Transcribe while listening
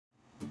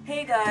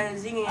Hey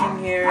guys, Ying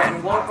here,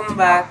 and welcome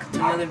back to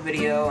another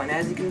video. And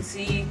as you can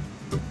see,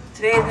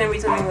 today is going to be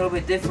something a little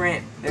bit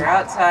different. They're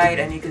outside,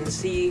 and you can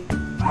see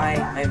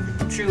my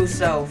true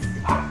self.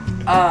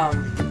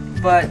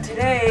 But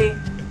today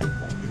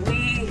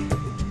we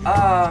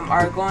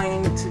are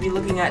going to be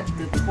looking at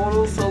the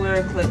total solar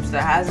eclipse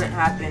that hasn't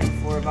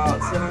happened for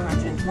about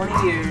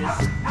 720 years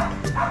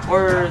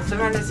or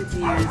 760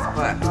 years.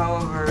 But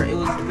however, it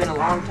was been a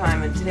long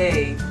time, and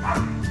today,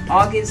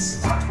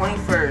 August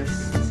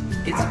 21st.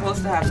 It's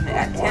supposed to happen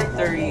at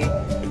 10:30,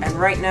 and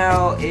right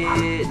now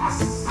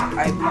it's,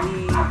 I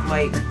believe,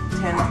 like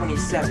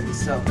 10:27.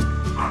 So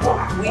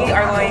we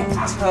are going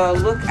to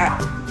look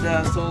at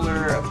the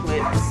solar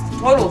eclipse,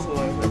 total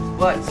solar eclipse,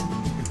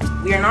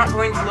 but we are not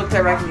going to look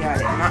directly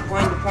at it. I'm not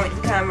going to point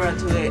the camera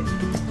to it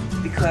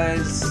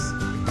because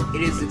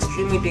it is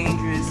extremely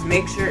dangerous.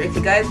 Make sure, if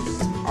you guys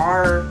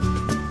are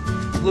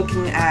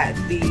looking at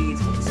the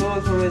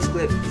solar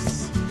eclipse,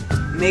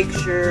 make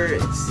sure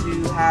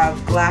to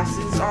have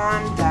glasses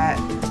on that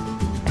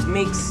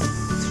makes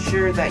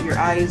sure that your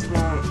eyes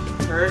won't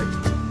hurt.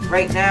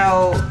 Right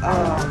now,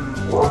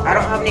 I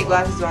don't have any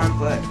glasses on,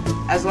 but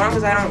as long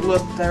as I don't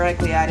look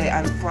directly at it,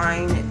 I'm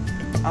fine.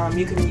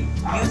 You can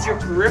use your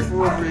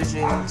peripheral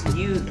vision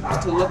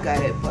to look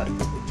at it, but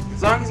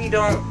as long as you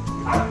don't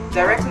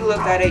directly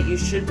look at it, you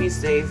should be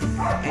safe.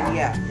 And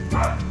yeah,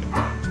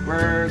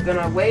 we're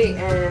gonna wait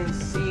and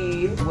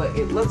see what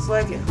it looks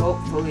like, and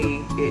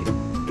hopefully it is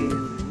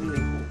really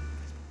cool.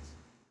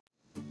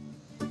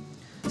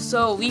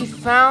 So we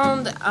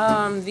found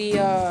the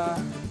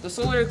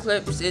solar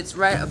eclipse. It's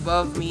right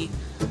above me.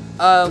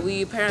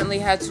 We apparently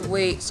had to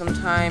wait some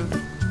time.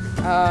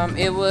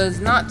 It was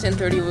not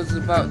 10:30, it was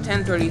about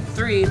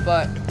 10:33,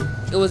 but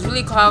it was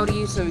really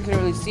cloudy, so we couldn't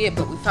really see it,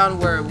 but we found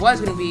where it was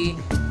going to be,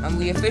 and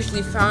we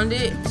officially found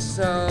it.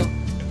 So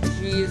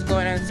she's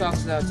going and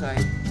socks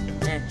outside.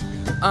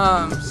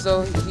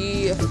 So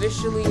he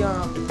officially,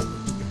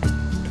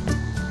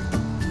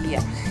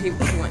 yeah, he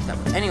went that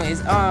way.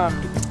 Anyways,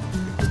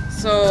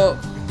 so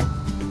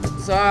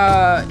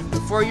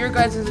for your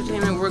guys'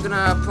 entertainment, we're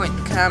gonna point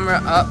the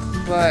camera up,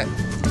 but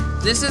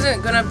this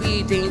isn't gonna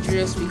be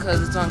dangerous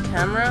because it's on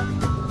camera.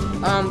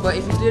 But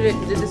if you did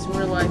this in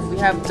real life, we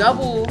have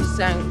double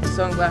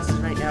sunglasses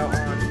right now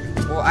on.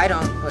 Well, I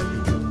don't, but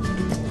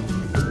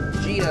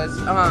G does.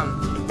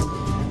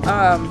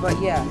 But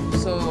yeah,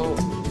 so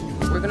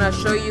we're gonna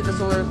show you the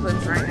solar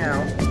eclipse right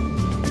now.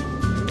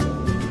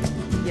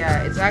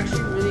 Yeah, it's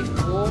actually really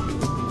cool.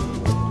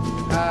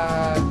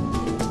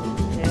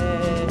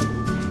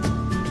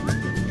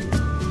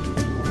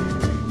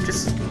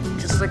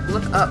 Just like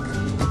look up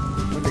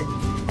with it.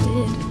 I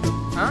did.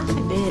 Huh? I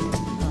did.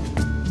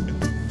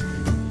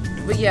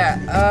 But yeah,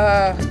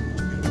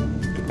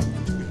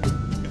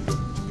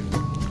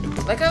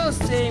 like I was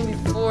saying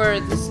before,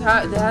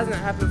 that hasn't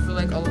happened for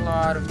like a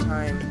lot of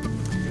time.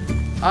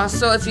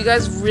 Also, if you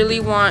guys really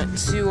want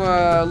to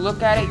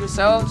look at it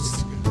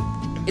yourselves,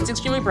 it's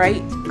extremely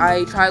bright.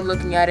 I tried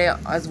looking at it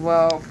as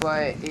well,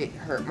 but it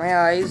hurt my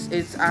eyes.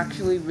 It's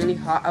actually really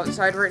hot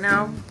outside right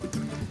now.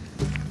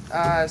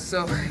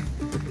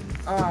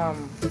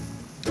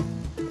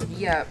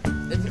 Yeah,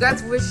 if you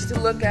guys wish to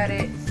look at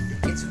it,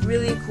 it's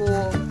really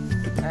cool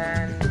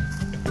and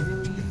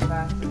really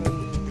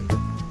fascinating,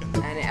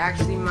 and it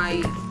actually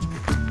might,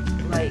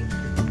 like,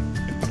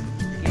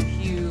 give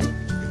you,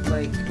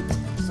 like,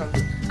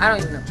 something. I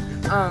don't even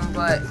know.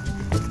 But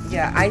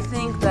yeah, I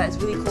think that it's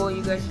really cool.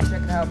 You guys should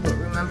check it out, but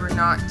remember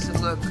not to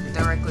look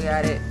directly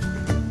at it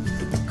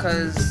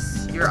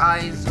because your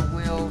eyes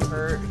will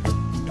hurt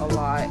a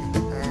lot,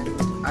 and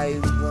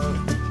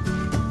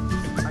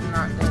I'm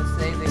not gonna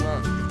say they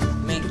won't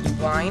make you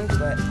blind,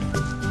 but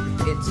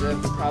it's a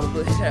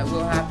probability that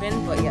will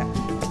happen. But yeah,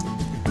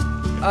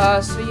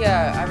 so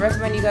yeah, I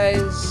recommend you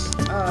guys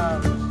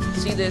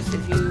see this.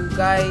 If you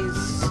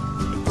guys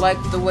like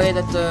the way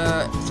that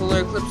the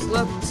solar eclipse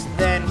looked,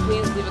 then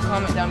please leave a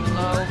comment down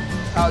below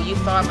how you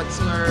thought about the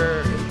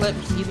solar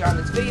eclipse, either on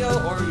this video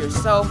or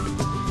yourself.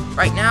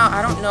 Right now,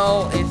 I don't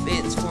know if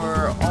it's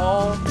for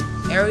all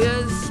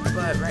areas,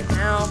 but right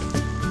now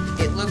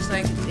it looks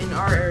like it's in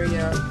our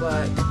area.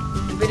 But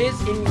if it is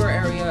in your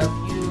area, if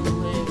you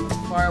live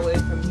far away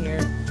from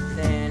here,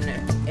 then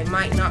it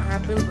might not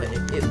happen, but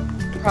it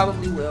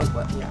probably will.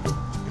 But yeah,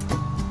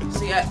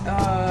 so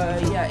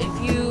yeah, if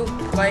you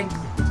like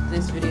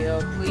this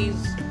video, please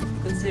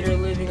consider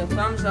leaving a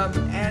thumbs up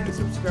and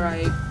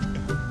subscribe.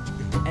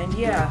 And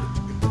yeah,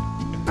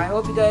 I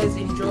hope you guys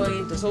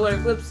enjoyed the solar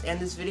eclipse and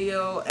this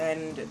video,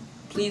 and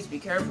please be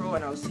careful,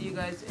 and I'll see you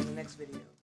guys in the next video.